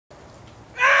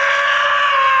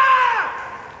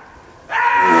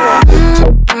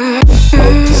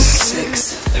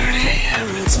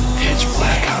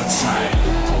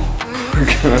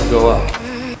go up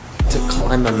to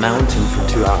climb a mountain for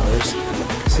 2 hours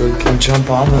so we can jump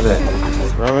off of it.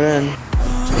 Throw it in.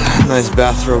 Nice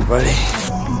bathrobe, buddy.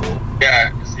 Yeah,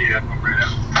 I can see that one right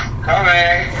now.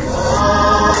 Coming!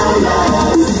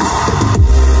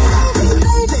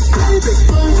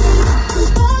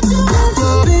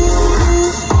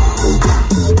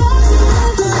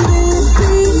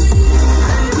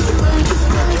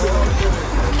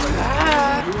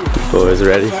 Boys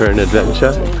ready for an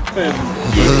adventure?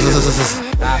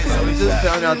 We just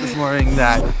found out this morning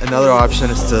that another option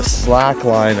is to slack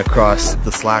line across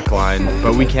the slack line,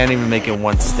 but we can't even make it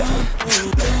one step.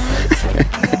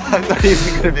 I'm not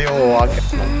even gonna be able to walk.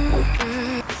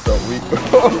 So we.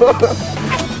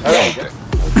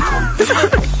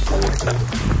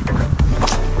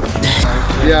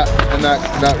 Yeah, and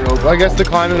that rope. I guess the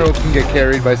climbing rope can get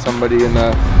carried by somebody who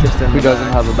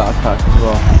doesn't have a backpack as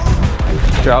well.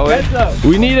 Shall we?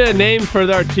 We need a name for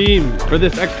our team, for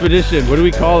this expedition. What do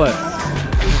we call it?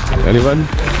 Anyone?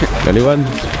 Anyone?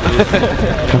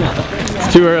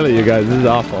 It's too early, you guys. This is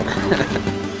awful.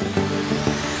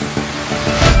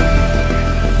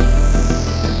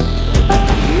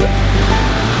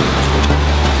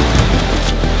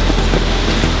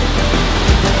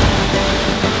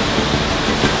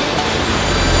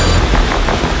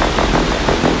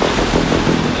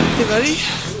 Hey, buddy.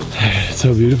 It's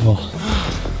so beautiful.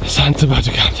 The sun's about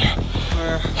to come through.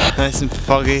 Nice and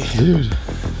foggy. Dude,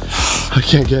 I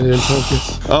can't get it in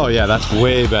focus. Oh yeah, that's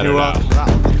way better now.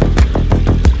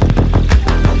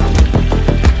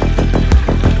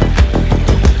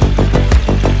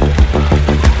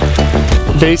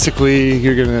 Basically,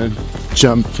 you're gonna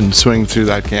jump and swing through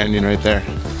that canyon right there.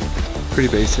 Pretty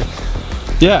basic.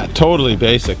 Yeah, totally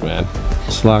basic, man.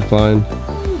 Slack line,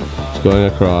 it's going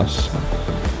across,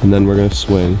 and then we're gonna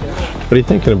swing. What are you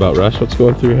thinking about, Rush? What's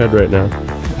going through your head right now?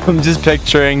 I'm just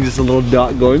picturing just a little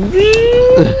dot going.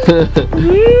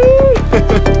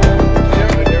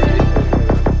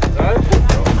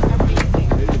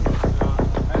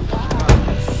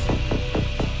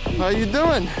 How you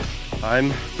doing?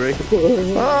 I'm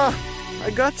breaking. Ah,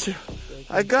 I got you.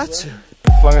 I got you.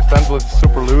 As long as stencil is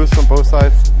super loose on both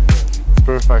sides, it's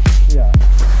perfect. Yeah.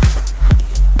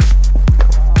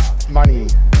 Money.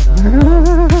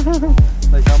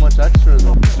 Like how much extra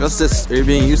though? Justice, are you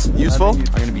being useful? I'm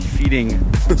gonna be feeding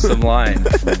some line.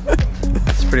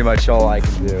 That's pretty much all I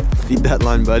can do. Feed that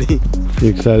line, buddy. You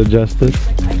excited, Justice?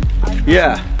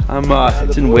 Yeah, I'm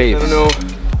it's in waves. I don't know,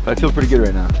 but I feel pretty good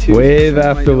right now. Wave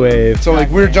after wave. So like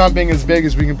we're jumping as big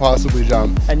as we can possibly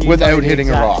jump without hitting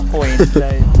a rock.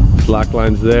 Slack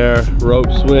line's there,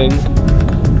 rope swing.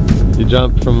 You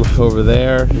jump from over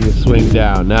there and you swing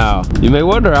down. Now, you may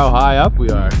wonder how high up we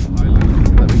are.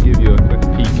 Let me give you a quick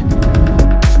peek.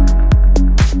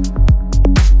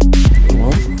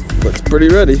 Well, looks pretty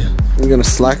ready. I'm gonna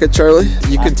slack it, Charlie.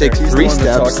 You can take 3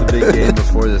 steps. Talked a big game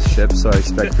before this ship, so I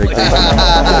expect big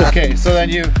things. Okay, so then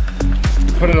you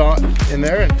put it on in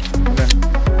there and then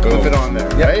flip it on there,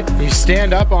 right? You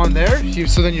stand up on there,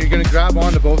 so then you're gonna grab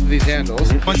onto both of these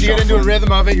handles. Once you get into a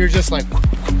rhythm of it, you're just like.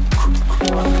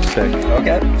 Sick.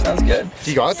 Okay, sounds good.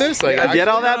 You got this? Like, You get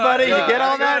all that, buddy? You get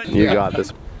all that? You got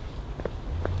this.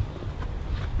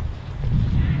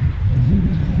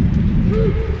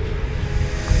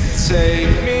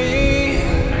 Take me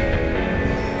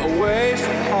away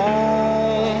from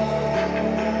home.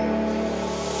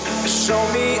 Show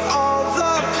me all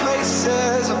the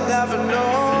places I've never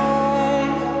known.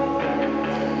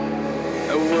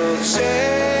 And we'll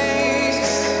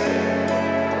chase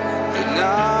the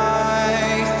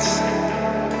night,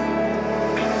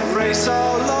 race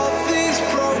all over.